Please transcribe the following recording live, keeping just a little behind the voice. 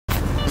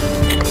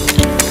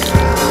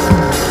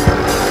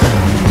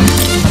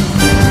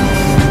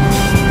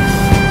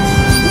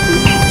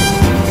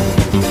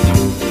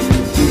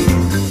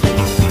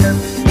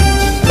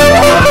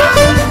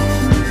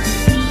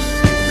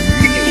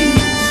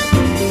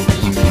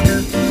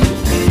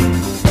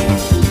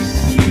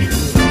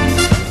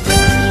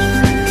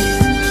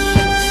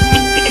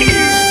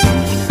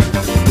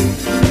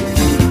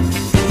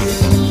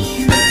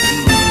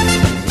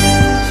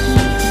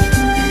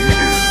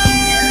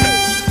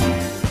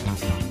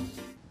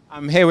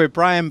I'm here with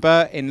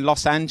Burt in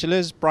Los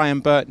Angeles.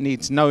 Burt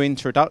needs no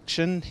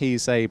introduction.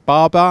 He's a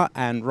barber,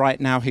 and right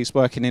now he's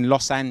working in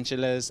Los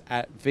Angeles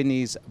at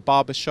Vinnys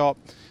Barbershop.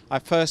 I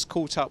first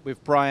caught up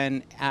with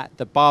Brian at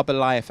the Barber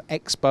Life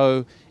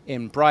Expo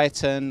in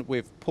Brighton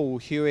with Paul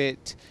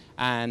Hewitt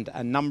and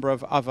a number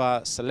of other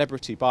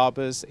celebrity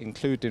barbers,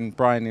 including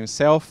Brian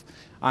himself.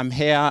 I'm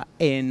here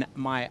in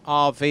my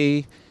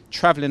RV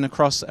traveling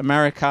across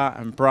America,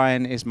 and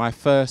Brian is my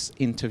first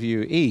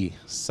interviewee.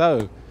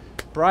 So,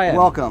 Brian.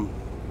 Welcome,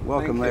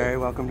 Larry.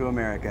 Welcome to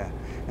America.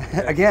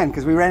 Again,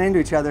 because we ran into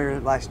each other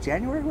last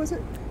January, was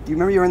it? Do you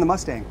remember you were in the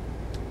Mustang?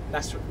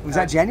 That's Was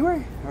that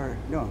January or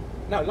no?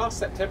 No, last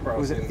September I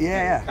was in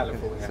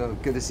California. So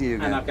good to see you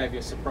again. And I gave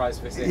you a surprise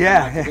visit.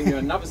 Yeah. And I'm giving you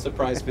another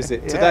surprise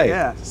visit today.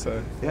 Yeah.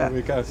 So there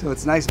we go. So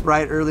it's nice,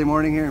 bright, early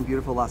morning here in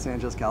beautiful Los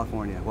Angeles,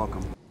 California.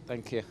 Welcome.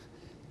 Thank you.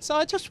 So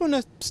I just want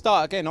to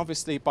start again,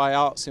 obviously, by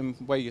asking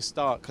where you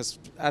start, because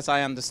as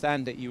I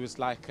understand it, you was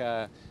like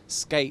a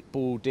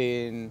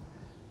skateboarding,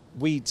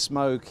 weed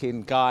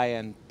smoking guy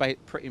and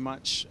pretty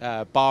much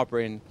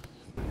barbering.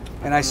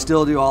 And I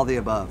still do all the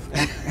above.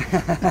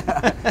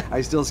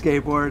 I still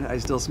skateboard. I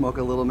still smoke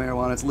a little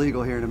marijuana. It's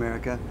legal here in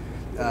America.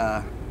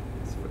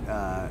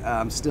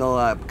 I'm still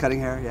cutting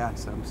hair. Yeah,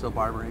 so I'm still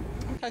barbering.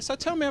 Okay, so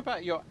tell me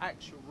about your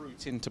actual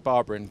route into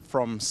barbering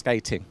from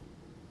skating.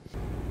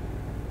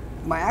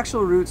 My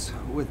actual roots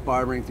with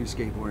barbering through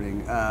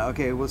skateboarding.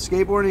 Okay, well,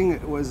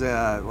 skateboarding was,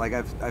 like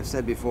I've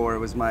said before, it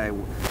was my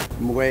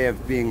way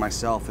of being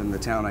myself in the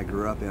town I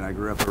grew up in. I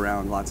grew up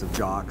around lots of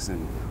jocks,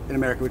 and in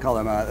America we call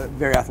them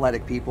very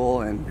athletic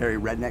people and very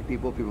redneck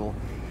people.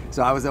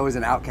 So I was always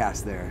an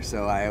outcast there.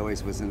 So I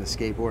always was into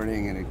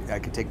skateboarding, and I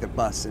could take the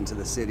bus into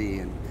the city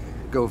and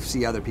go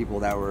see other people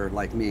that were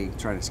like me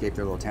trying to escape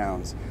their little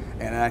towns.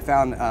 And I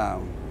found,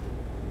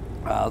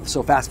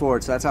 so fast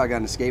forward, so that's how I got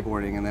into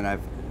skateboarding, and then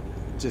I've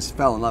just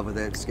fell in love with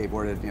it,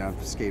 skateboarded,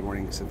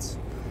 skateboarding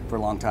for a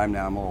long time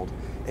now. I'm old.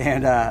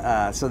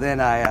 And so then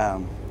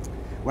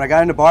when I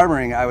got into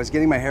barbering, I was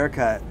getting my hair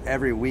cut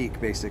every week,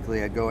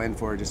 basically. I'd go in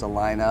for just a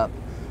lineup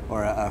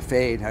or a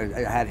fade.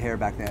 I had hair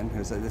back then.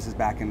 This is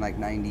back in like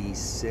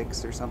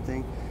 96 or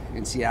something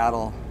in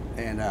Seattle.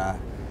 And I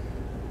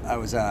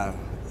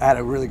had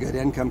a really good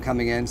income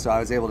coming in, so I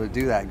was able to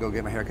do that, go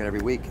get my hair cut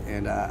every week.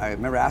 And I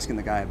remember asking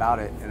the guy about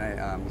it,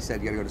 and he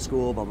said, you gotta go to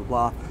school, blah, blah,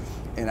 blah.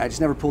 And I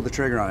just never pulled the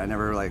trigger on it. I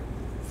never like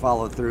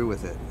followed through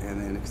with it. And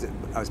then cause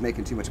I was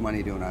making too much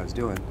money doing what I was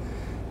doing.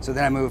 So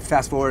then I moved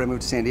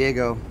to San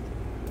Diego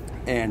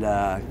and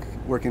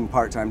working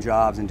part-time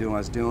jobs and doing what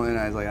I was doing.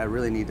 I was like, I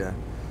really need to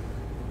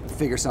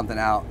figure something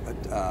out,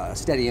 a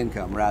steady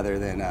income rather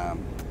than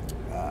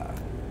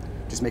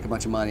just make a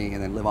bunch of money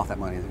and then live off that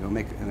money and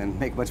then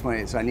make a bunch of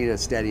money. So I needed a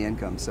steady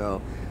income.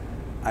 So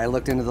I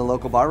looked into the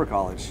local barber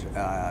college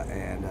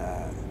and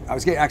I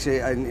was actually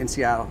in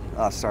Seattle,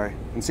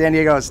 in San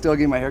Diego. I was still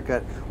getting my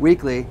haircut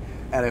weekly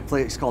at a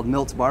place called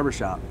Milt's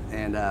Barbershop.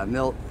 And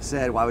Milt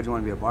said, why would you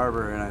want to be a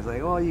barber? And I was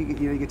like, oh, you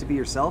get to be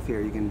yourself here.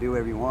 You can do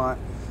whatever you want.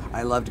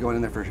 I loved going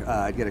in there for,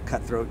 I'd get a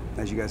cutthroat,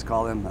 as you guys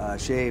call them,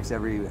 shaves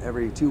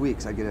every 2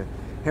 weeks. I'd get a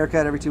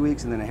haircut every 2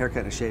 weeks and then a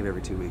haircut and a shave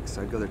every 2 weeks.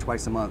 So I'd go there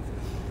twice a month.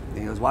 And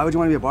he goes, why would you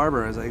want to be a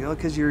barber? I was like, oh,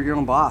 because you're your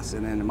own boss.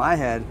 And then in my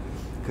head,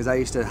 because I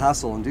used to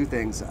hustle and do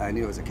things, I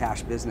knew it was a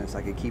cash business.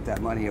 I could keep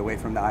that money away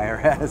from the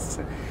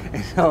IRS.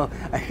 And so,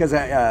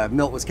 because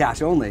Milt was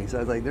cash only. So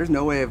I was like, there's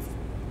no way of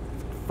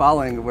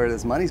following where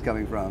this money's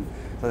coming from.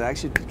 So I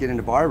should get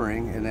into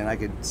barbering, and then I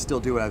could still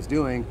do what I was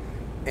doing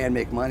and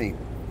make money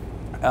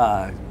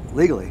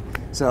legally.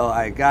 So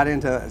I got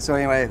into,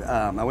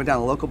 I went down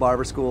to the local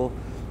barber school.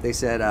 They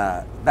said,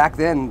 back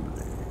then,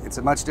 it's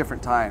a much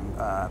different time.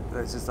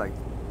 It's just like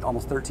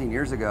almost 13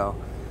 years ago.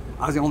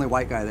 I was the only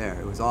white guy there.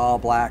 It was all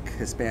black,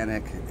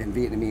 Hispanic, and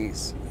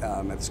Vietnamese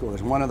at the school.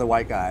 There's one other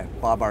white guy,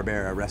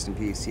 Barber, rest in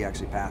peace. He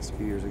actually passed a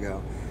few years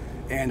ago.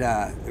 And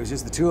it was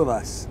just the two of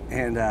us.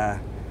 And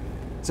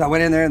so I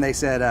went in there and they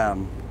said,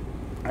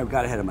 I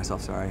got ahead of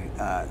myself, sorry.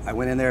 I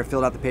went in there,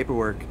 filled out the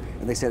paperwork,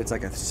 and they said it's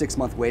like a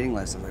 6-month waiting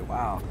list. I was like,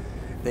 wow.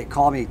 They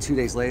called me 2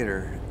 days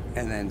later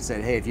and then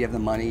said, hey, if you have the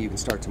money, you can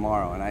start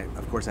tomorrow. And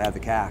of course, I had the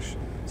cash.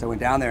 So I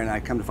went down there and I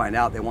come to find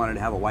out they wanted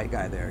to have a white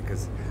guy there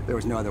because there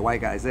was no other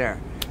white guys there.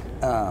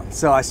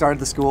 So I started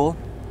the school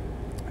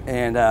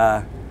and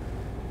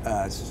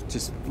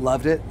just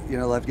loved it,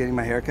 loved getting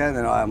my haircut. And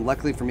then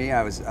luckily for me,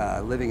 I was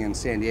living in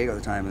San Diego at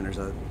the time, and there's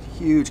a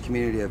huge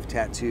community of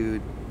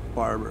tattooed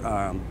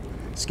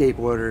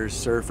skateboarders,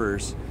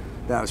 surfers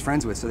that I was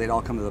friends with. So they'd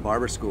all come to the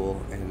barber school,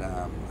 and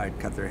I'd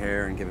cut their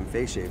hair and give them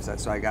face shaves.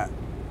 So I got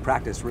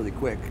practice really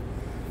quick.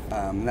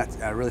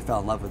 I really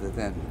fell in love with it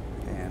then.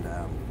 And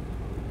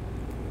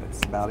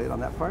that's about it on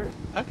that part.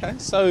 Okay,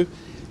 so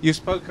you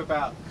spoke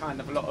about kind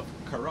of a lot of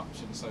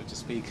corruption, so to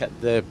speak,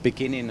 at the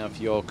beginning of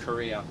your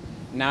career.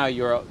 Now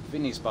you're at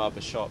Vinnys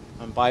Barbershop,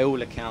 and by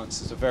all accounts,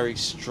 it's a very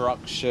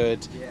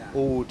structured,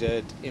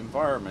 ordered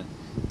environment.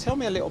 Tell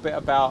me a little bit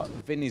about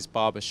Vinnys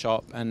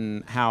Barbershop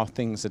and how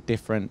things are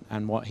different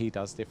and what he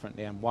does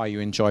differently and why you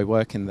enjoy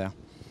working there.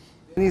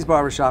 Vinnys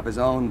Barbershop is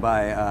owned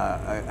by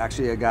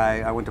actually a guy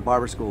I went to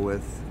barber school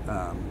with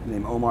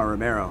named Omar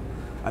Romero.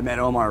 I met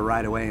Omar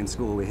right away in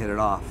school. We hit it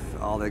off.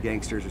 All the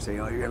gangsters were saying,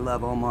 "Oh, you're gonna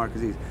love Omar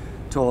because he's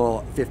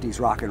total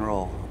 50s rock and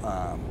roll,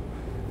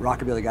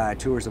 rockabilly guy,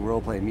 tours the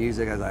world playing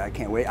music." I was like, I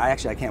can't wait. I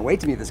can't wait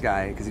to meet this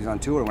guy because he was on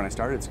tour when I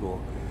started school.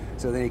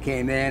 So then he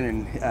came in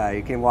and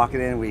he came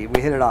walking in. We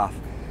hit it off.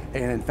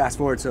 And fast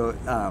forward, so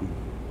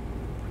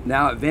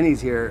now at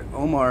Vinnys here,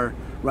 Omar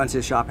runs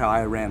his shop how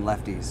I ran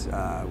Lefties.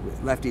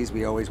 Lefties,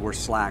 we always wore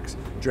slacks,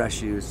 dress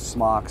shoes,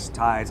 smocks,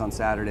 ties on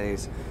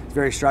Saturdays. It's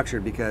very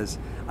structured because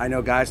I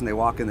know guys when they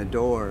walk in the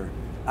door.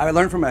 I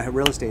learned from a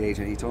real estate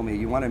agent. He told me,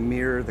 you want to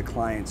mirror the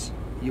clients.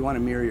 You want to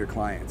mirror your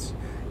clients.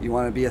 You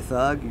want to be a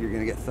thug, you're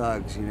going to get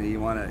thugs. You know, if you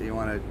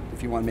want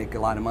to make a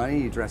lot of money,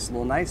 you dress a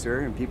little nicer,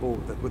 and people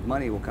with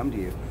money will come to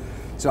you.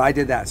 So I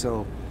did that.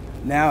 So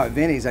now at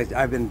Vinnys,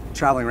 I've been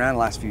traveling around the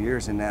last few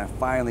years, and I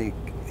finally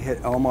hit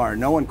Omar.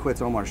 No one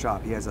quits Omar's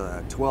shop. He has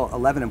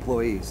 11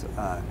 employees,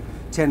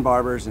 10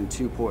 barbers and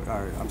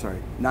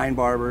 9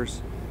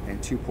 barbers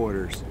and 2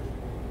 porters.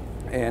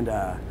 And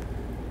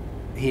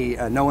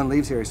no one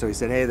leaves here. So he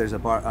said, "Hey, there's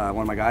one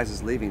of my guys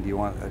is leaving. Do you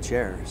want a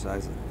chair?" So I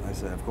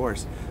said, "Of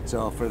course."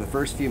 So for the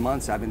first few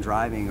months, I've been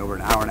driving over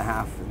an hour and a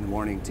half in the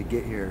morning to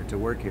get here to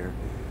work here,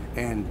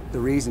 and the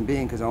reason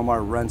being because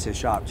Omar runs his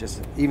shop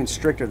just even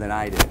stricter than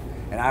I did.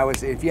 And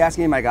if you ask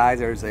any of my guys,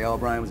 they would say, "Oh,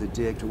 Brian was a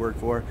dick to work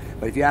for."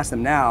 But if you ask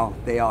them now,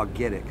 they all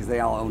get it because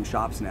they all own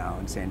shops now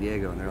in San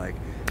Diego, and they're like,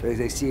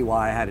 they see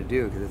why I had to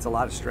do it because it's a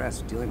lot of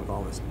stress dealing with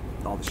all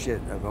the shit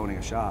of owning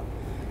a shop.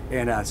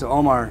 And so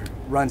Omar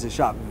runs his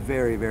shop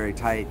very, very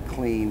tight,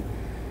 clean.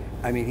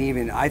 I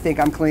mean, I think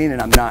I'm clean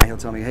and I'm not. He'll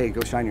tell me, "Hey,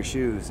 go shine your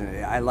shoes."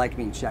 And I like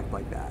being checked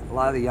like that. A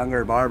lot of the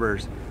younger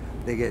barbers,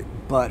 they get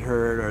butt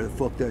hurt or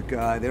fuck that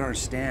guy. They don't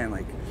understand.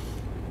 Like,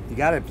 you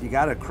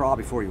gotta crawl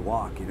before you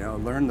walk. You know,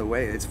 learn the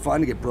way. It's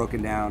fun to get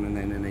broken down and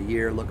then in a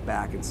year look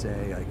back and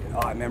say, like,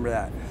 "Oh, I remember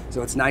that."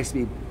 So it's nice to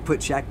be put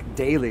check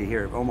daily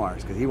here at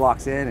Omar's because he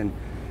walks in and,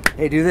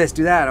 "Hey, do this,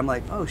 do that." I'm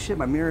like, "Oh shit,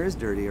 my mirror is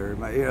dirty," or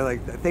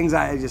like things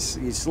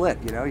you slip,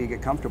 you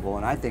get comfortable,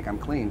 and I think I'm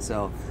clean.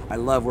 So I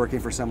love working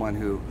for someone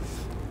who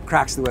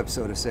cracks the whip,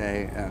 so to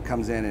say,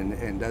 comes in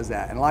and does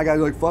that. And a lot of guys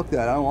are like, "Fuck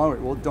that, I don't want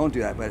it." Well, don't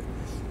do that. But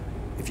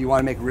if you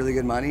want to make really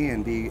good money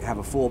and have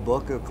a full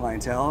book of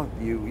clientele,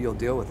 you'll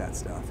deal with that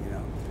stuff,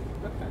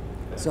 Okay.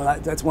 So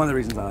that's one of the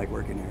reasons I like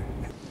working here.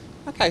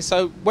 Okay,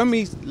 so when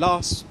we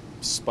last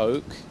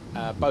spoke,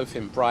 both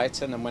in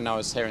Brighton and when I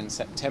was here in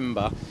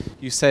September,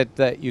 you said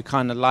that you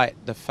kind of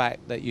liked the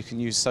fact that you can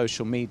use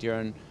social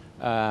media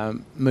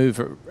and move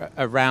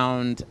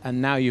around,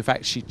 and now you've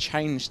actually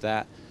changed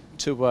that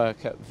to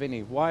work at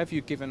Vinny. Why have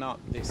you given up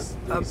this?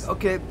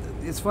 Okay,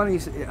 it's funny.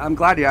 I'm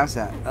glad you asked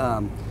that.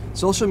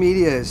 Social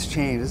media has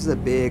changed. This is a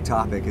big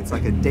topic. It's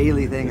like a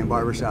daily thing in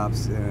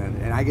barbershops,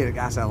 and I get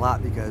asked that a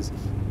lot because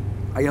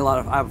I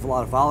have a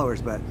lot of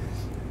followers, but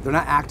they're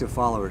not active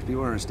followers.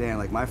 People don't understand.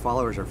 Like, my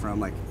followers are from,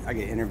 like, I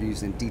get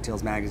interviews in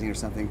Details magazine or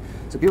something.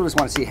 So people just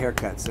want to see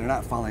haircuts. They're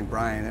not following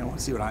Brian. They don't want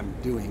to see what I'm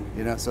doing,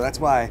 So that's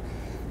why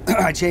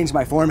I changed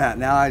my format.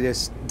 Now I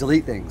just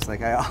delete things.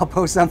 Like, I'll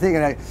post something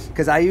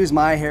because I use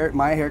my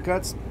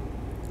haircuts.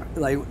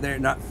 Like, they're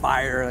not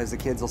fire, as the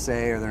kids will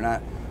say, or they're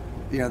not,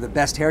 the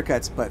best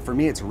haircuts. But for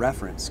me, it's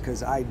reference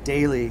because I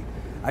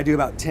do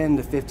about 10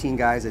 to 15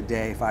 guys a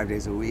day, 5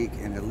 days a week,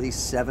 and at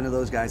least 7 of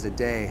those guys a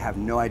day have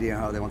no idea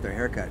how they want their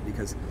hair cut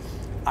because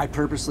I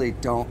purposely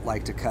don't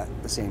like to cut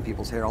the same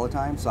people's hair all the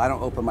time. So I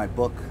don't open my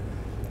book.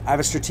 I have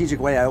a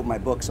strategic way I open my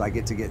book so I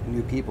get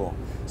new people.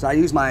 So I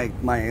use my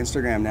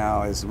Instagram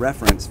now as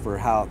reference for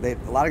how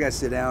a lot of guys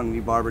sit down,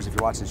 new barbers, if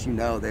you're watching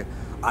this,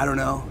 I don't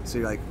know. So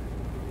you're like,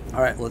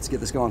 all right, let's get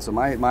this going. So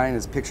mine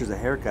is pictures of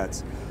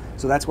haircuts.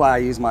 So that's why I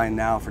use mine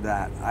now for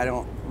that. I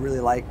don't really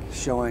like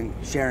sharing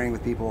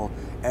with people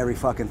every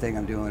fucking thing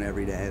I'm doing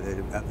every day.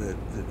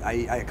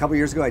 A couple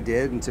years ago I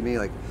did, and to me,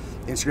 like,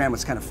 Instagram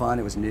was kind of fun.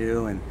 It was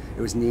new and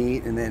it was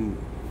neat. And then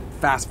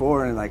fast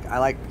forward, and like, I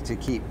like to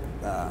keep,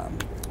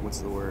 what's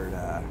the word?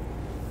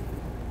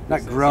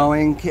 Not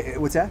growing.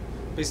 What's that?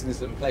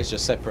 Business and pleasure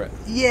separate.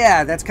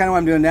 Yeah, that's kind of what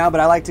I'm doing now, but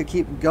I like to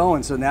keep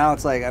going. So now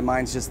it's like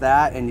mine's just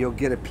that, and you'll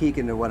get a peek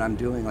into what I'm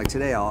doing. Like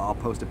today, I'll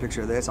post a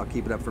picture of this. I'll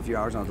keep it up for a few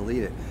hours and I'll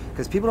delete it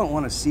because people don't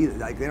want to see it.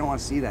 Like, they don't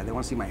want to see that. They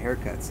want to see my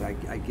haircuts.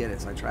 I get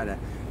it. So I try to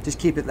just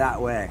keep it that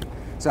way.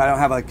 So I don't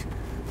have like,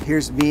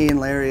 here's me and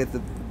Larry at the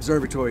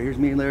observatory. Here's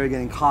me and Larry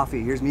getting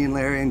coffee. Here's me and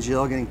Larry and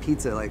Jill getting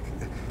pizza. Like,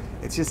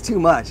 it's just too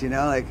much,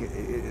 Like,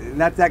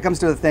 and that comes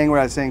to the thing where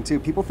I was saying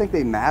too. People think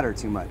they matter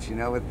too much,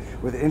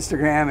 With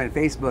Instagram and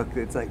Facebook,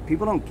 it's like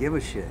people don't give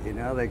a shit,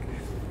 Like,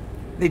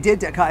 they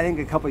did. I think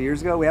a couple of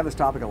years ago, we have this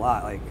topic a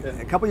lot. Like,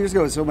 a couple of years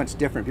ago, it was so much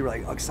different. People were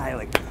like excited,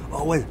 like,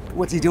 "Oh,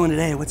 what's he doing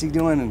today? What's he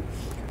doing?" And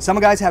some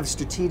guys have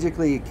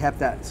strategically kept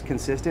that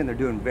consistent. They're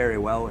doing very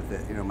well with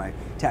it. My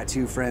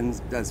tattoo friend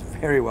does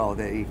very well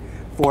with it.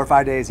 4 or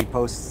 5 days he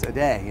posts a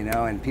day,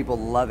 and people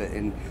love it.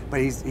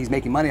 But he's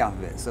making money off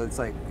of it. So it's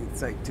like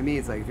to me,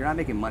 it's like, if you're not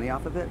making money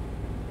off of it,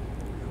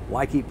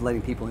 why keep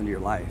letting people into your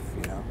life,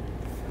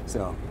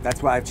 So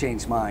that's why I've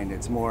changed mine.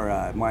 It's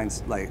more,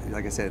 mine's like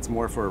I said, it's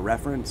more for a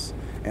reference,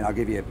 and I'll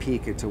give you a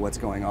peek into what's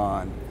going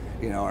on,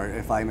 you know, or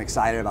if I'm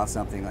excited about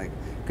something, like,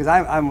 because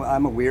I'm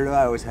a weirdo.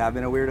 I always have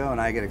been a weirdo,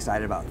 and I get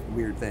excited about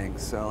weird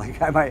things. So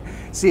like I might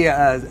see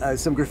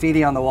some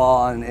graffiti on the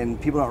wall, and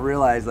people don't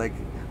realize, like,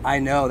 I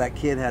know that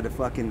kid had to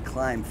fucking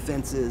climb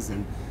fences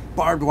and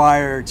barbed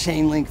wire,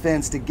 chain link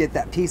fence to get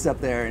that piece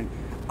up there, and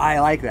I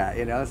like that,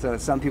 you know. So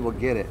some people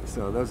get it.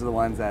 So those are the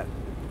ones that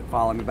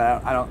follow me.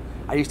 But I don't.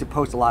 I used to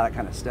post a lot of that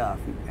kind of stuff,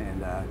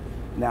 and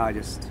now I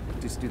just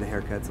do the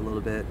haircuts a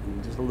little bit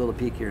and just a little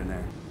peek here and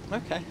there.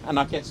 Okay, and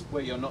I guess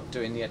where you're not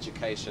doing the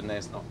education,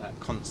 there's not that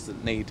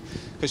constant need,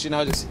 because you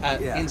know this,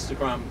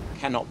 Instagram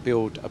cannot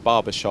build a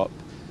barbershop,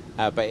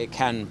 but it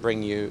can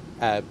bring you,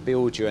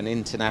 build you an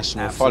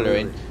international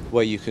following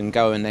where you can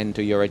go and then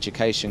do your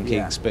education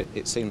gigs. But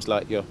it seems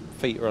like your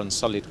feet are on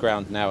solid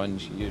ground now, and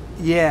you.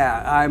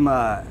 Yeah, I'm.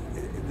 I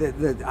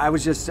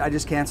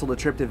just canceled a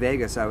trip to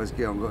Vegas. I was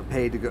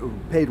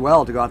paid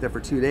well to go out there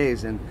for 2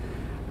 days, and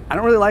I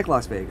don't really like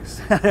Las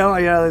Vegas. I don't,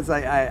 you know, it's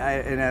like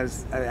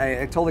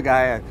I told the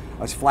guy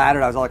I was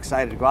flattered. I was all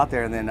excited to go out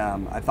there, and then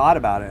I thought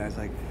about it. And I was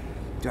like,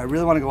 do I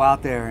really want to go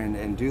out there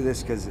and do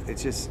this? Because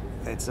it's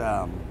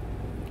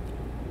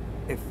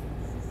if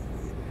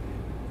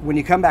when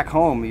you come back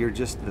home, you're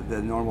just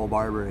the normal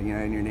barber, you know,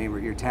 in your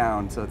neighborhood, your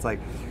town. So it's like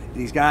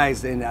these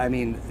guys, and I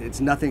mean, it's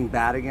nothing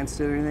bad against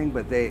it or anything,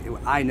 but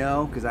I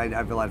know, because I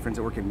have a lot of friends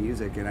that work in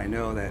music, and I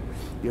know that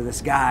you're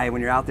this guy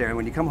when you're out there, and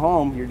when you come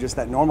home, you're just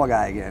that normal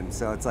guy again.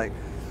 So it's like,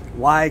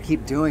 why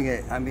keep doing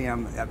it? I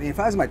mean,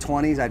 if I was in my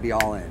 20s, I'd be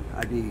all in.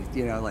 I'd be,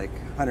 you know, like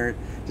 100,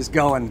 just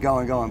going.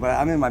 But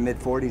I'm in my mid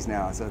 40s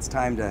now, so it's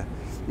time to,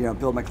 you know,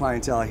 build my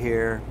clientele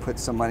here, put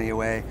some money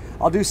away.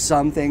 I'll do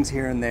some things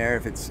here and there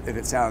if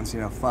it sounds,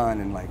 you know,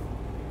 fun and like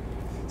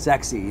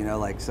sexy, you know,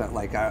 like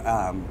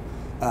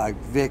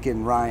Vic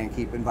and Ryan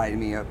keep inviting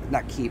me up,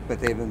 but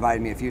they've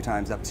invited me a few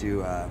times up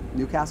to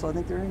Newcastle, I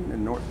think they're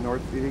in North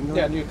England.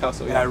 Yeah,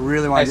 Newcastle. And I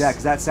really want to do that,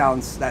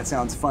 because that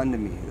sounds fun to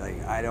me. Like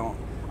I don't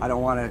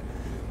want to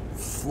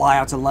fly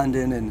out to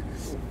London and,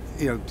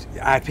 you know,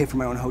 I pay for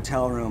my own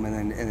hotel room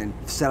and then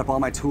set up all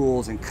my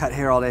tools and cut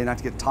hair all day, not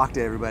to get to talk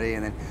to everybody,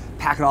 and then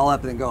pack it all up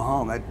and then go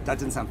home. That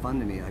doesn't sound fun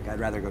to me. Like I'd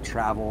rather go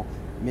travel,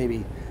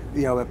 maybe.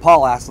 You know, but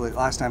Paul asked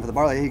last time for the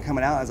bar, like, hey,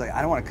 coming out? I was like,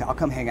 I don't want to. I'll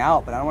come hang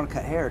out, but I don't want to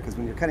cut hair, because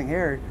when you're cutting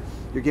hair,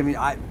 you're giving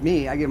I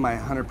give my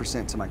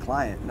 100% to my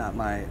client,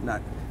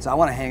 not. So I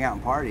want to hang out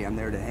and party. I'm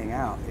there to hang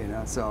out, you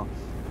know. So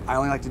I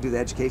only like to do the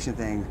education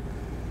thing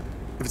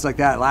if it's like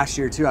that. Last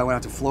year too, I went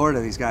out to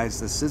Florida. These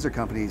guys, the scissor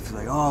company,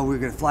 like, oh, we're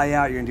gonna fly you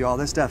out. You're gonna do all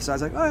this stuff. So I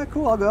was like, all right,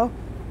 cool, I'll go.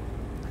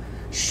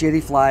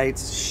 Shitty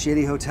flights,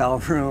 shitty hotel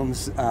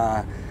rooms.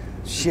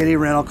 Shitty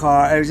rental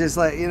car. It was just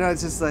like, you know,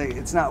 it's just like,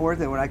 it's not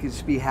worth it when I could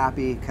just be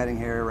happy cutting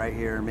hair right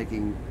here,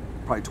 making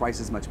probably twice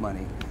as much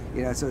money,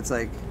 you know. So it's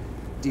like,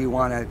 do you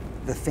want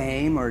the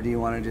fame, or do you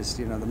want to just,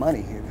 you know, the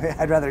money?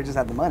 I'd rather just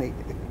have the money.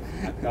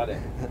 Got it.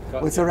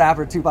 What's the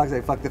rapper Tupac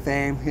say? Fuck the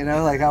fame, you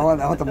know. Like I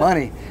want the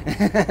money.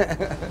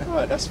 All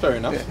right, that's fair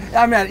enough.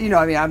 I mean, you know,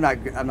 I'm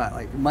not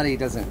like, money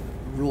doesn't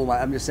rule my.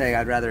 I'm just saying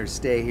I'd rather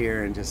stay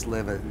here and just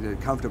live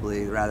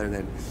comfortably rather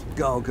than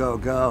go.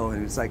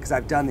 And it's like, because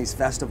I've done these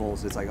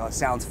festivals, it's like, oh, it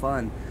sounds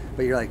fun,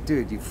 but you're like,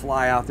 dude, you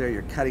fly out there,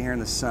 you're cutting hair in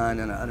the sun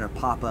and under a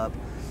pop-up.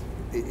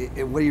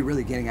 What are you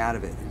really getting out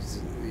of it?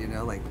 It's, you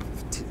know, like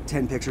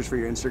 10 pictures for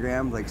your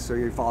Instagram, like so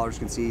your followers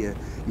can see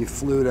you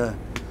flew to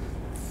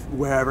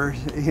wherever,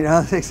 you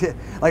know.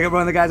 Like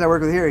one of the guys I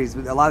work with here,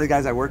 a lot of the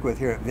guys I work with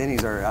here at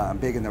Vinnys are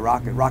big in the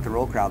rock and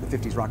roll crowd, the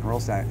 50s rock and roll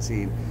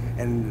scene.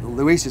 And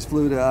Luis just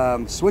flew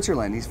to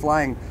Switzerland. He's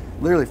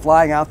literally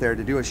flying out there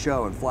to do a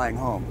show and flying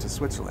home to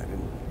Switzerland.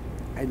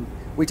 And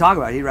we talk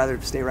about it. He'd rather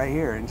stay right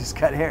here and just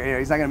cut hair. You know,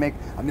 he's not going to make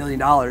 $1 million,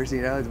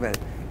 you know, but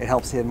it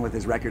helps him with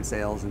his record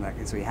sales,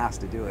 and so he has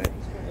to do it.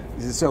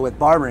 So with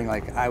barbering,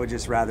 like, I would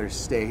just rather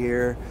stay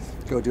here,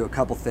 go do a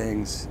couple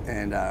things,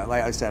 and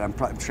like I said, I'm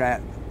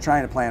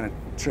trying to plan a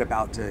trip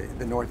out to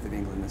the north of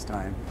England this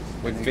time.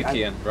 With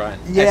Vicky and Brian.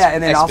 Yeah,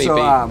 and then SBB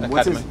also,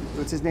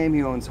 what's his name?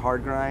 He owns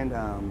Hard Grind.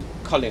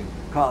 Colin.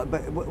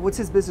 But what's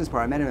his business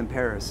part? I met him in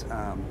Paris.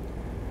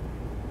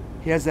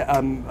 He has the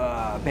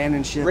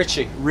abandoned ship.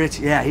 Richie.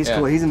 Yeah, he's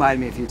cool. He's invited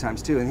me a few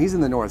times too, and he's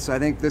in the north. So I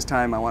think this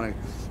time I want to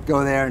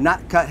go there,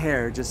 not cut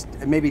hair, just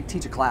maybe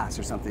teach a class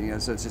or something. You know,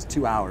 so it's just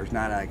 2 hours,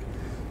 not like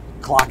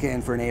clock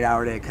in for an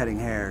 8-hour day cutting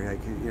hair.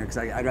 Like, you know, because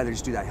I'd rather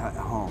just do that at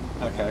home.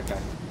 Okay.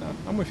 No,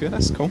 I'm with you.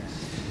 That's cool.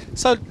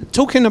 So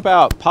talking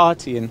about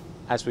partying,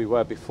 as we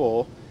were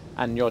before,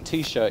 and your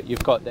T-shirt,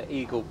 you've got the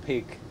Eagle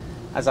Pig.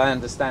 As I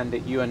understand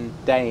it, you and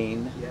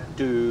Dane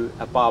do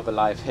a Barber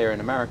Life here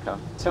in America.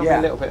 Tell me a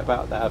little bit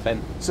about that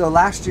event. So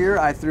last year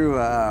I threw,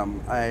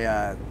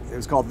 it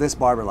was called This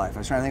Barber Life. I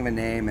was trying to think of a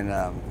name,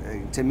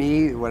 and to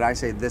me, when I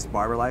say This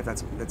Barber Life,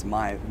 that's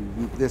my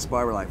This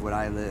Barber Life, what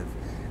I live.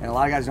 And a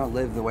lot of guys don't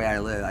live the way I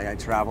live. I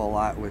travel a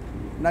lot with,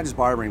 not just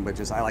barbering, but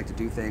just I like to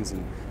do things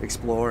and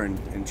explore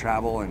and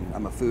travel, and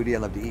I'm a foodie. I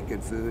love to eat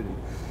good food. And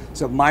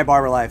so my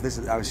barber life,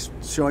 I was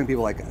showing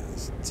people, like,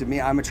 to me,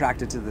 I'm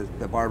attracted to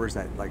the barbers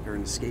that like are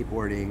into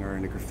skateboarding or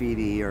into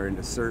graffiti or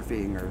into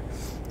surfing or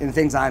into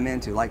things I'm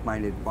into,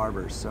 like-minded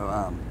barbers. So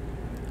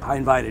I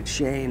invited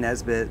Shane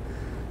Nesbitt,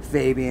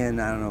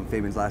 Fabian, I don't know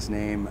Fabian's last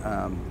name,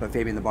 but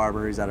Fabian the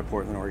barber, he's out of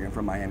Portland, Oregon,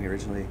 from Miami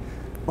originally.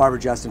 Barber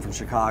Justin from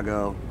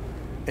Chicago,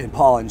 and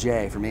Paul and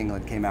Jay from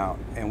England came out,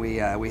 and we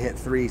hit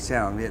 3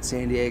 towns. We hit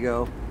San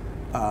Diego,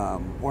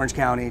 Orange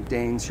County,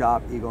 Dane's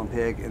shop, Eagle and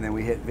Pig, and then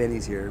we hit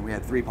Vinnys here, and we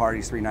had 3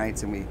 parties, 3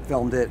 nights, and we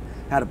filmed it,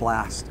 had a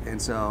blast, and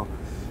so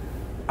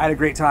I had a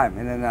great time.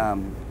 And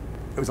then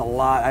it was a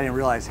lot. I didn't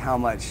realize how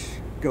much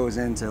goes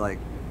into like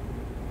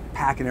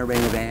packing everybody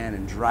in the van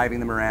and driving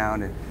them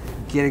around and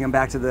getting them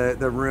back to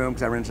the room,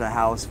 because I rented a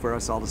house for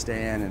us all to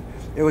stay in, and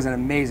it was an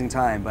amazing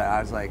time. But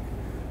I was like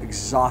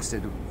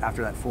exhausted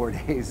after that 4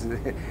 days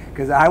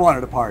because I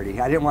wanted to party.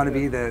 I didn't want to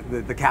be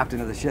the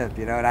captain of the ship,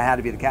 you know, and I had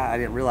to be the captain. I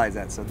didn't realize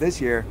that. So this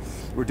year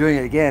we're doing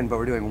it again, but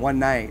we're doing one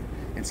night,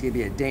 and it's gonna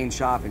be at Dane's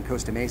shop in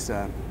Costa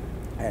Mesa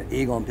at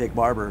Eagle and Pig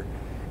Barber,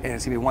 and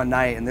it's gonna be one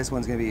night, and this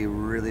one's gonna be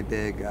really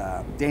big.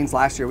 Dane's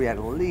last year we had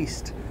at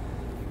least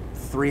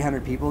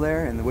 300 people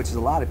there, and which is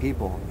a lot of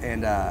people,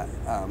 and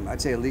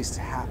I'd say at least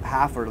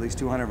half or at least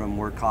 200 of them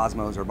were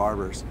Cosmos or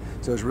Barbers.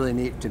 So it was really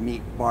neat to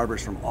meet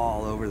barbers from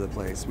all over the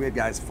place. We had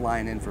guys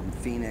flying in from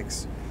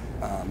Phoenix,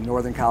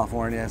 Northern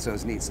California, so it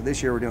was neat. So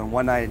this year we're doing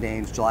one night at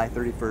Dane's, July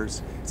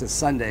 31st. It's a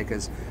Sunday,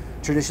 because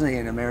traditionally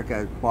in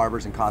America,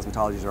 barbers and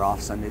cosmetologists are off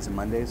Sundays and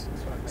Mondays.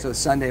 So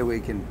Sunday we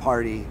can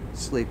party,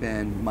 sleep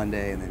in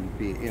Monday, and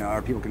then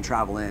our people can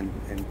travel in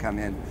and come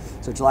in.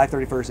 So July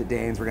 31st at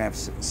Dane's, we're gonna have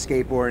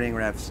skateboarding, we're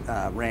gonna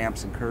have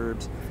ramps and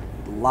curbs,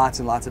 lots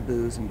and lots of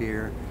booze and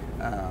beer.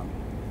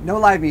 No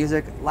live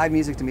music. Live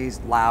music to me is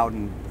loud,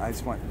 and I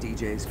just want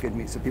DJs, good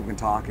music, so people can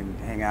talk and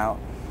hang out.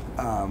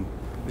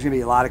 There's gonna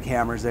be a lot of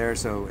cameras there,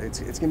 so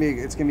it's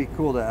gonna be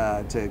cool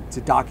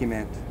to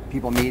document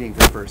people meeting for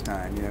the first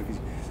time. You know, 'cause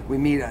we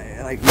meet,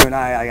 like you and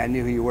I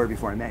knew who you were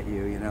before I met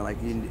you. You know,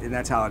 and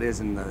that's how it is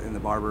in the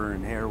barber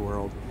and hair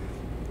world.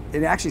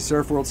 And actually,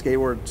 surf world,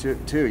 skateboard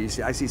too.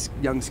 I see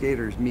young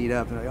skaters meet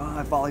up and like, oh,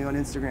 I follow you on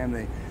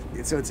Instagram.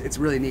 So it's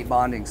really neat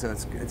bonding. So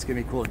it's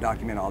gonna be cool to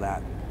document all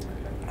that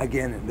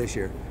again this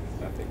year.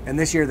 And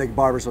this year the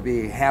barbers will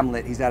be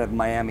Hamlet. He's out of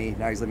Miami.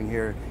 Now he's living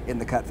here in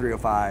the Cut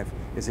 305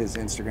 is his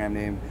Instagram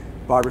name.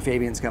 Barber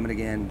Fabian's coming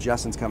again.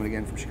 Justin's coming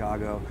again from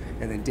Chicago.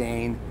 And then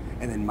Dane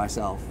and then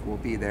myself will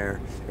be there.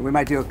 And we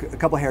might do a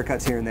couple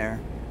haircuts here and there,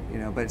 you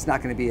know, but it's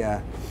not going to be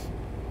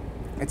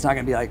it's not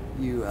going to be like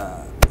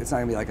it's not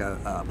going to be like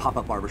a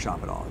pop-up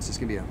barbershop at all. It's just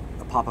going to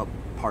be a pop-up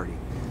party.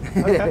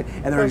 Okay.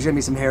 And there's going to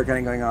be some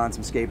haircutting going on,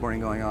 some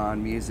skateboarding going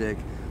on, music,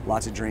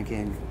 lots of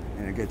drinking,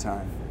 and a good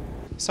time.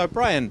 So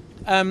Brian,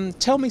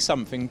 tell me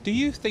something. Do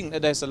you think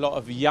that there's a lot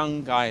of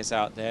young guys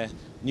out there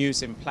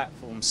using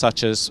platforms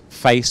such as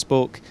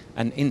Facebook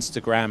and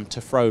Instagram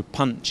to throw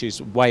punches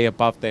way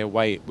above their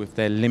weight with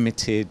their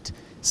limited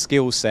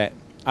skill set?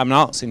 I'm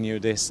asking you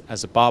this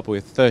as a barber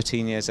with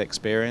 13 years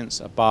experience,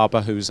 a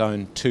barber who's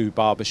owned 2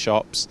 barber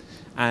shops,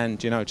 and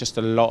just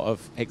a lot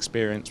of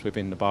experience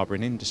within the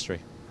barbering industry.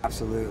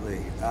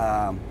 Absolutely.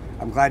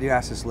 I'm glad you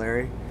asked this,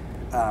 Larry.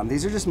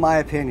 These are just my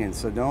opinions,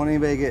 so don't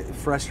anybody get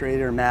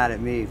frustrated or mad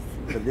at me,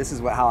 but this is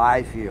how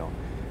I feel.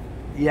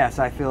 Yes,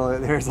 I feel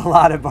that there's a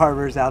lot of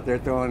barbers out there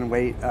throwing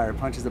weight or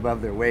punches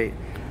above their weight.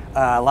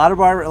 A lot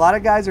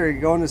of guys are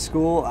going to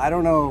school. I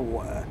don't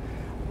know.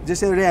 Just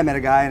the other day, I met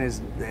a guy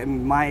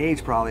in my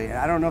age probably.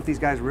 I don't know if these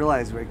guys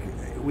realize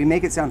we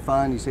make it sound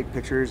fun. You take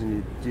pictures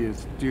and you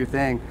do your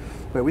thing,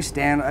 but we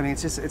stand. I mean,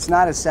 it's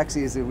not as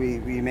sexy as we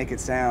make it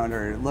sound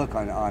or look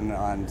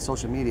on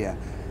social media.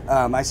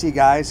 I see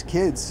guys,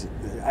 kids,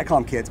 I call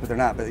them kids, but they're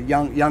not, but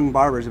young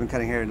barbers have been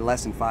cutting hair in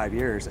less than 5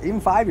 years, even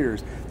 5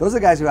 years. Those are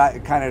the guys who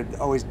kind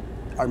of always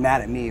are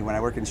mad at me when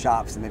I work in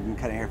shops and they've been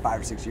cutting hair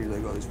 5 or 6 years.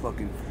 Like, oh, this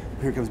fucking,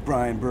 here comes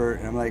Brian Burt.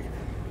 And I'm like,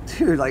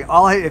 dude, like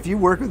if you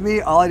work with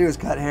me, all I do is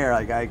cut hair.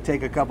 Like I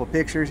take a couple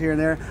pictures here and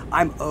there.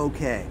 I'm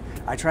okay.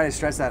 I try to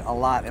stress that a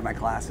lot in my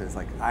classes.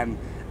 Like I'm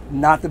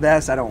not the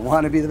best. I don't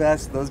want to be the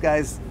best. Those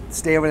guys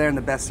stay over there in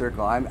the best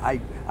circle.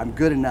 I'm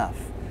good enough.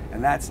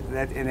 And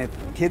and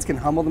if kids can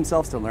humble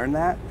themselves to learn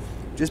that,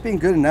 just being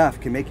good enough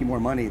can make you more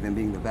money than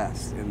being the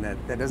best. And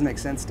that doesn't make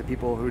sense to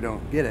people who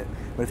don't get it.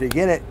 But if you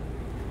get it,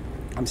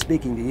 I'm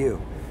speaking to you.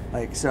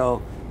 Like,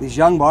 so these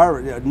young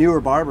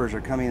newer barbers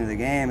are coming into the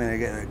game and they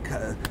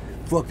get,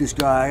 fuck this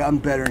guy, I'm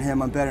better than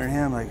him, I'm better than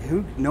him. Like,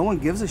 no one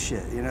gives a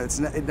shit. You know,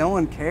 no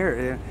one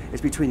cares.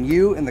 It's between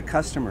you and the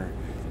customer.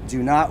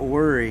 Do not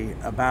worry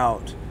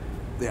about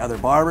the other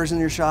barbers in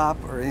your shop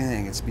or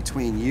anything. It's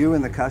between you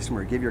and the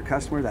customer. Give your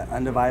customer that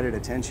undivided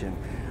attention.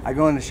 I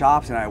go into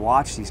shops and I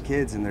watch these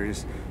kids and they're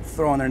just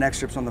throwing their neck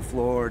strips on the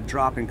floor,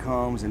 dropping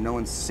combs, and no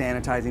one's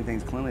sanitizing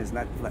things cleanly. It's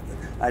not,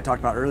 I talked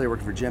about earlier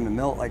working for Jim and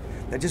Milt, like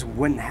that just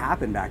wouldn't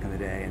happen back in the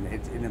day.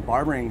 And in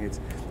barbering,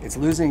 it's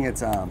losing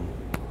its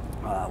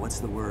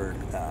what's the word?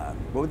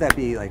 What would that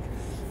be? Like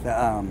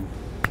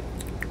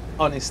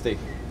Honesty.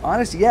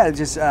 Honestly, yeah,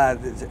 just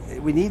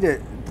we need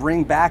to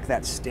bring back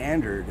that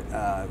standard,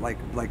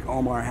 like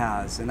Omar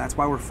has, and that's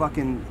why we're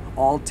fucking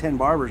all 10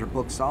 barbers are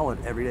booked solid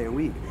every day a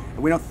week, and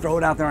we don't throw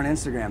it out there on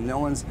Instagram. No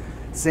one's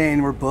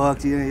saying we're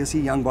booked. You know, you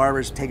see young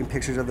barbers taking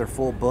pictures of their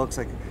full books.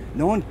 Like,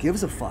 no one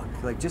gives a fuck.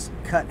 Like, just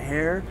cut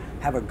hair,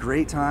 have a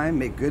great time,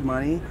 make good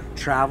money,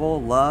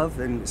 travel, love,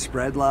 and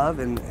spread love,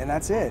 and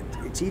that's it.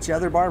 Teach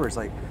other barbers.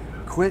 Like,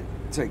 quit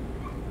to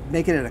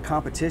making it a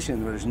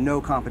competition where there's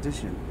no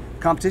competition.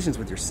 Competition's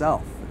with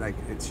yourself. Like,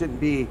 it shouldn't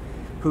be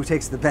who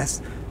takes the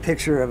best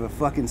picture of a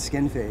fucking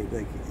skin fade.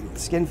 Like,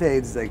 skin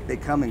fades, like, they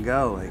come and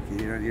go.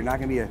 Like, you're not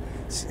gonna be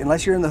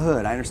unless you're in the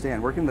hood. I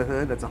understand, working in the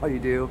hood, that's all you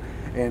do,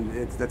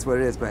 and that's what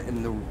it is. But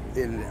in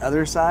the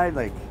other side,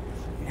 like,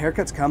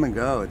 haircuts come and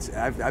go.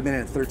 I've been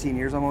in it 13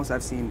 years almost.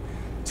 I've seen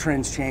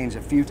trends change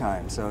a few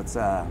times. So it's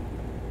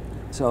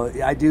so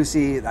I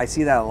see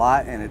that a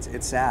lot, and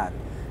it's sad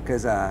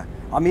because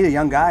I'll meet a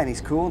young guy and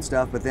he's cool and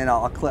stuff, but then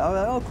I'll click,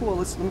 oh cool,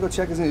 let me go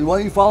check his name. Why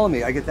don't you follow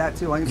me? I get that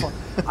too. Why don't you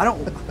follow? I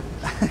don't.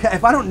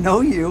 If I don't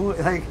know you,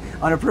 like,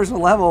 on a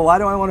personal level, why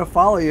do I want to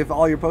follow you if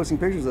all you're posting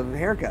pictures of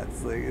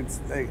haircuts? Like, it's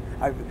like,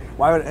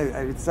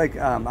 it's like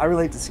I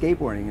relate to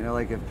skateboarding. You know,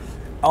 like, if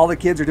all the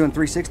kids are doing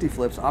 360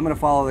 flips, I'm gonna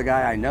follow the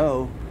guy I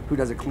know who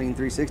does a clean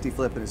 360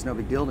 flip, and it's no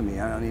big deal to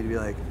me. I don't need to be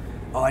like,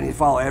 oh, I need to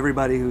follow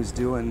everybody who's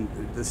doing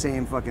the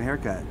same fucking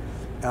haircut.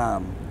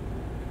 A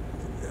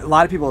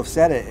lot of people have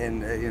said it,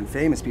 and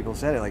famous people have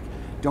said it, like,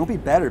 don't be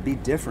better, be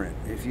different.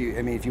 If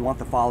you want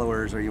the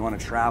followers or you want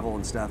to travel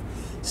and stuff,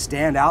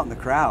 stand out in the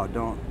crowd.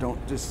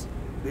 Don't just,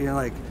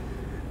 like,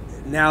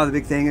 now the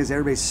big thing is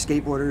everybody's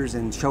skateboarders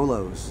and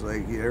cholos.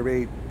 Like,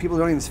 people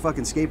don't even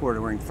fucking skateboard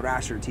are wearing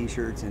Thrasher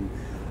t-shirts and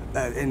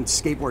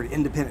skateboard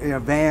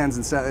independent, Vans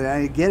and stuff. And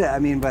I get it. I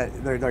mean,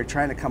 but they're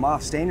trying to come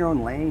off. Stay in your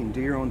own lane,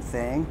 do your own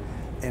thing,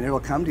 and it'll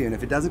come to you. And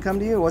if it doesn't come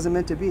to you, it wasn't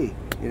meant to be.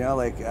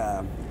 Like,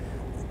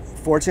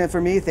 fortunate for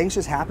me, things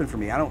just happen for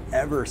me. I don't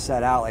ever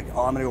set out like,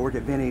 oh, I'm gonna go work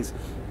at Vinnys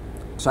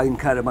so I can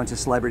cut a bunch of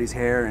celebrities'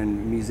 hair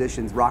and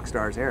musicians, rock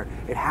stars' hair.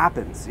 It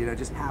happens, it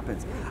just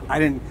happens. I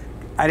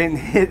didn't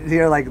hit,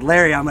 like,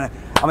 Larry, I'm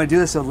gonna do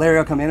this so Larry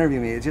will come interview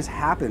me. It just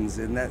happens,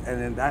 and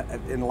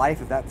in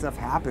life, if that stuff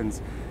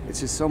happens, it's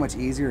just so much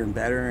easier and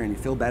better, and you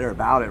feel better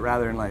about it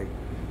rather than like,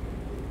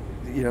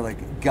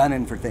 like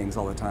gunning for things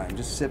all the time.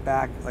 Just sit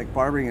back. Like,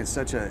 barbering is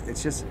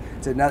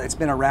it's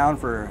been around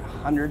for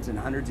hundreds and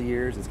hundreds of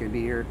years. It's going to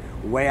be here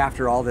way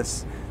after all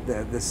this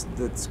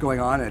that's going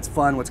on, and it's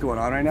fun what's going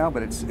on right now,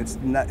 but it's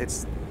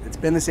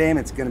been the same.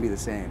 It's going to be the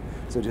same.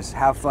 So just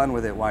have fun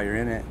with it while you're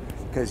in it,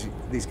 because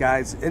these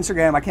guys,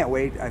 Instagram, I can't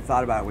wait. I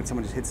thought about it when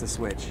someone just hits the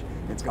switch,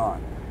 it's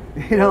gone.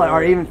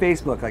 Or even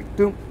Facebook, like,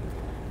 boom.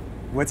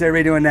 What's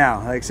everybody doing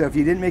now? Like, so if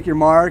you didn't make your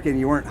mark and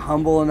you weren't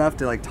humble enough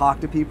to, like,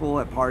 talk to people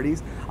at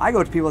parties, I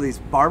go to people at these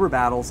barber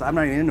battles. I'm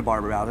not even into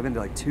barber battles. I've been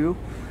to like 2,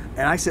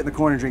 and I sit in the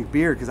corner and drink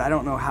beer because I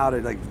don't know how to,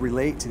 like,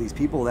 relate to these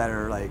people that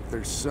are like,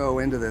 they're so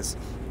into this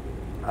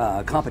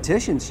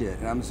competition shit.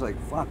 And I'm just like,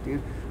 fuck,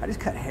 dude. I just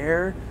cut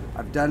hair.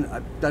 I've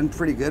done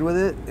pretty good with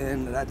it,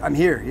 and I'm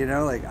here.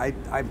 Like,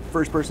 I'm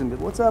first person. But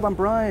what's up? I'm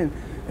Brian,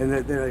 and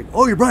they're like,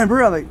 oh, you're Brian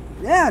Burt. I'm like,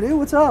 yeah, dude.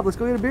 What's up? Let's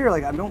go get a beer.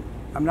 Like,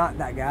 I'm not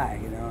that guy.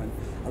 And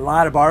a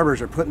lot of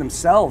barbers are putting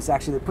themselves,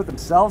 they put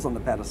themselves on the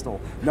pedestal.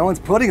 No one's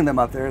putting them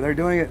up there. They're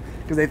doing it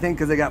because they think,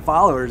 because they got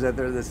followers, that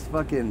they're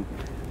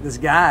this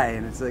guy.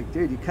 And it's like,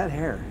 dude, you cut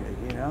hair,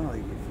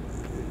 like,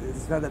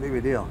 it's not that big of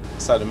a deal.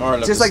 So the moral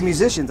it's just like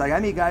musicians. Like,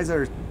 I meet guys that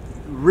are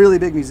really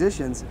big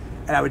musicians,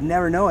 and I would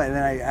never know it. And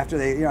then after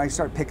they, I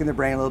start picking their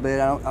brain a little bit.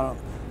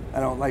 I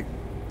don't like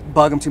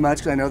bug them too much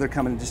because I know they're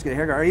coming to just get a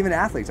haircut. Or even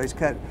athletes. I just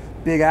cut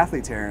big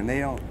athletes' hair, and they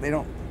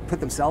don't put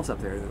themselves up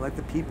there. They let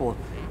the people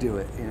do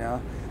it,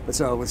 But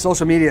so with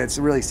social media, it's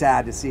really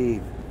sad to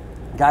see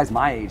guys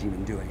my age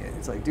even doing it.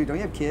 It's like, dude, don't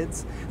you have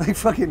kids? Like,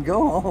 fucking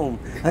go home.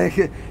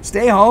 Like,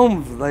 stay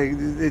home. Like,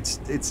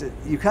 it's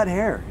you cut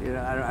hair.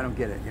 I don't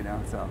get it.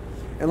 So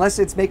unless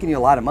it's making you a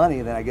lot of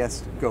money, then I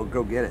guess go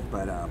get it.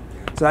 But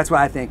so that's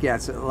why I think, yeah,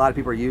 a lot of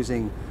people are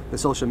using the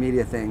social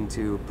media thing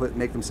to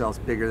make themselves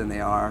bigger than they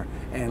are.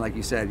 And like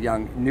you said,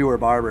 newer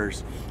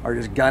barbers are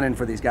just gunning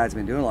for these guys who've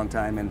been doing a long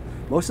time. And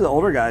most of the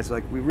older guys,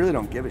 like, we really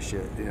don't give a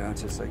shit.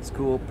 It's just like, it's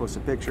cool, post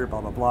a picture,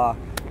 blah, blah, blah.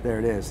 There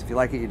it is. If you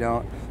like it, you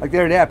don't. Like, the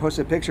other day I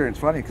posted a picture, and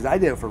it's funny because I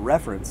did it for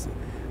reference,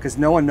 because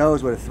no one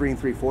knows what a 3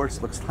 3/4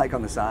 looks like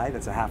on the side.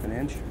 That's a 1/2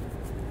 inch.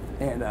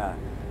 And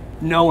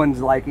no one's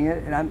liking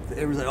it. And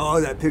it was like, oh,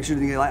 that picture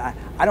didn't get like.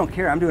 I don't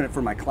care. I'm doing it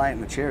for my client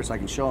in the chair so I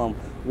can show them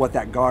what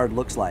that guard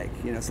looks like,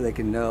 so they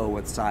can know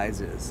what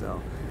size is.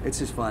 So it's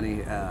just funny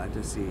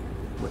to see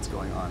what's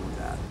going on with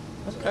that.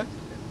 Okay.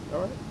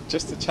 All right.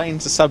 Just to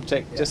change the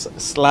subject just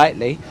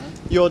slightly,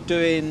 you're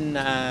doing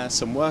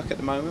some work at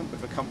the moment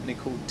with a company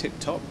called Tip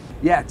Top.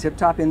 Yeah, Tip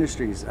Top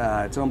Industries.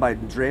 It's owned by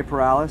Dre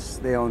Perales.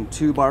 They own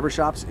 2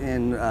 barbershops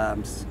in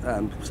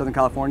Southern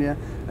California,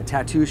 a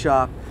tattoo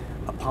shop,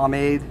 a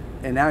pomade,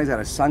 and now he's got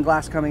a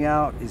sunglass coming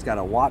out. He's got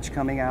a watch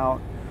coming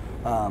out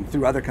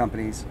through other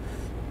companies.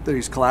 that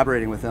he's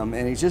collaborating with him,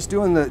 and he's just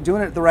doing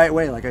it the right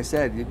way. Like I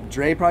said,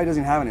 Dre probably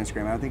doesn't have an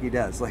Instagram. I don't think he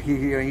does. Like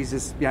he's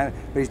just behind,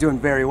 but he's doing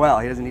very well.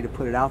 He doesn't need to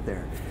put it out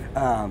there.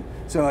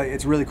 So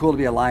it's really cool to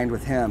be aligned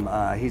with him.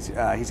 He's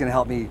going to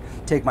help me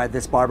take my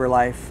This Barber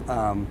Life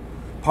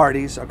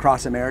parties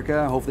across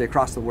America, hopefully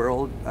across the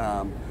world,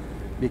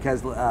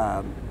 because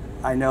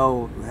I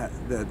know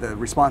the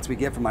response we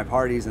get from my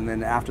parties, and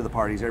then after the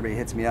parties, everybody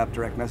hits me up,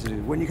 direct messages,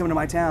 when are you coming to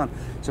my town?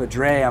 So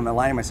Dre, I'm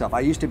aligning myself.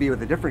 I used to be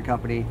with a different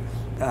company,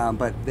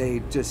 but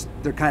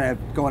they're kind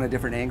of going a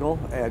different angle,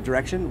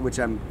 direction, which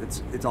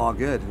it's all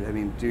good. I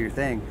mean, do your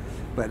thing.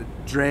 But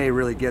Dre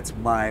really gets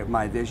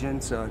my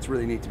vision, so it's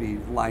really neat to be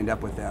lined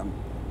up with them.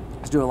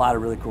 He's doing a lot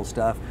of really cool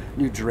stuff,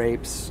 new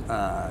drapes,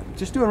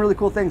 just doing really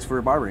cool things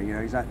for barbering. You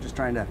know, he's not just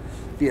trying to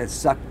be a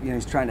suck. You know,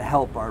 he's trying to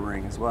help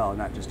barbering as well,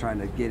 not just trying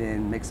to get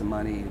in, make some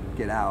money, and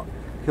get out.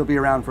 He'll be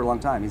around for a long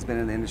time. He's been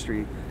in the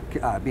industry,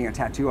 being a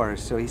tattoo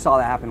artist, so he saw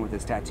that happen with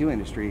his tattoo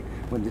industry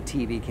when the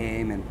TV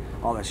came and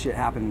all that shit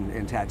happened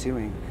in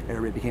tattooing.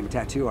 Everybody became a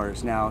tattoo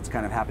artist. Now it's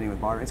kind of happening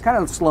with barbering. It's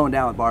kind of slowing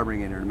down with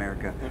barbering in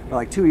America. But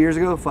like 2 years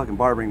ago, fucking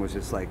barbering was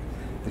just like,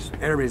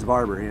 everybody's a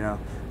barber, you know.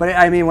 But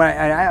I mean,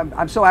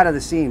 I'm so out of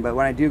the scene, but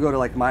when I do go to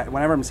like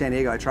whenever I'm in San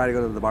Diego, I try to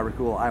go to the barber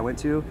school I went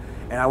to,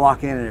 and I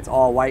walk in and it's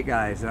all white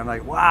guys, and I'm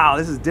like, wow,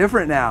 this is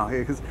different now.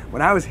 Because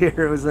when I was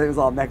here, it was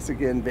all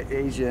Mexican,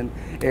 Asian,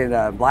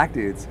 and black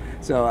dudes.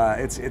 So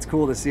it's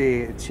cool to see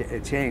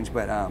it change.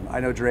 But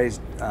I know Dre's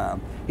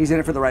he's in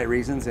it for the right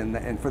reasons,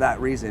 and for that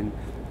reason,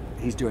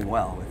 he's doing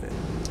well with it.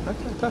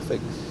 Okay,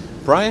 perfect.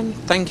 Brian,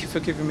 thank you for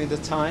giving me the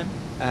time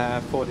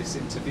for this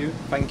interview.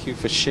 Thank you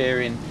for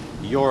sharing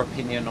your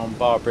opinion on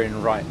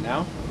barbering right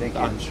now. Thank you.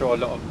 I'm sure a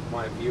lot of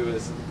my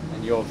viewers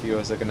and your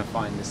viewers are going to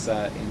find this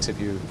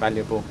interview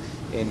valuable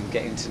in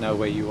getting to know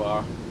where you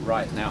are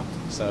right now.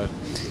 So,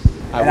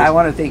 I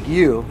want to thank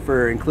you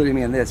for including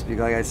me in this,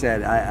 because like I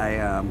said,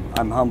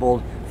 I'm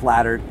humbled,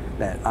 flattered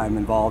that I'm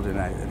involved, and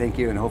I thank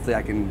you, and hopefully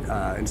I can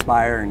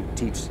inspire and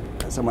teach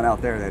someone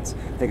out there that's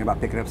thinking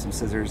about picking up some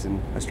scissors and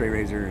a straight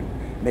razor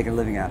and making a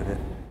living out of it.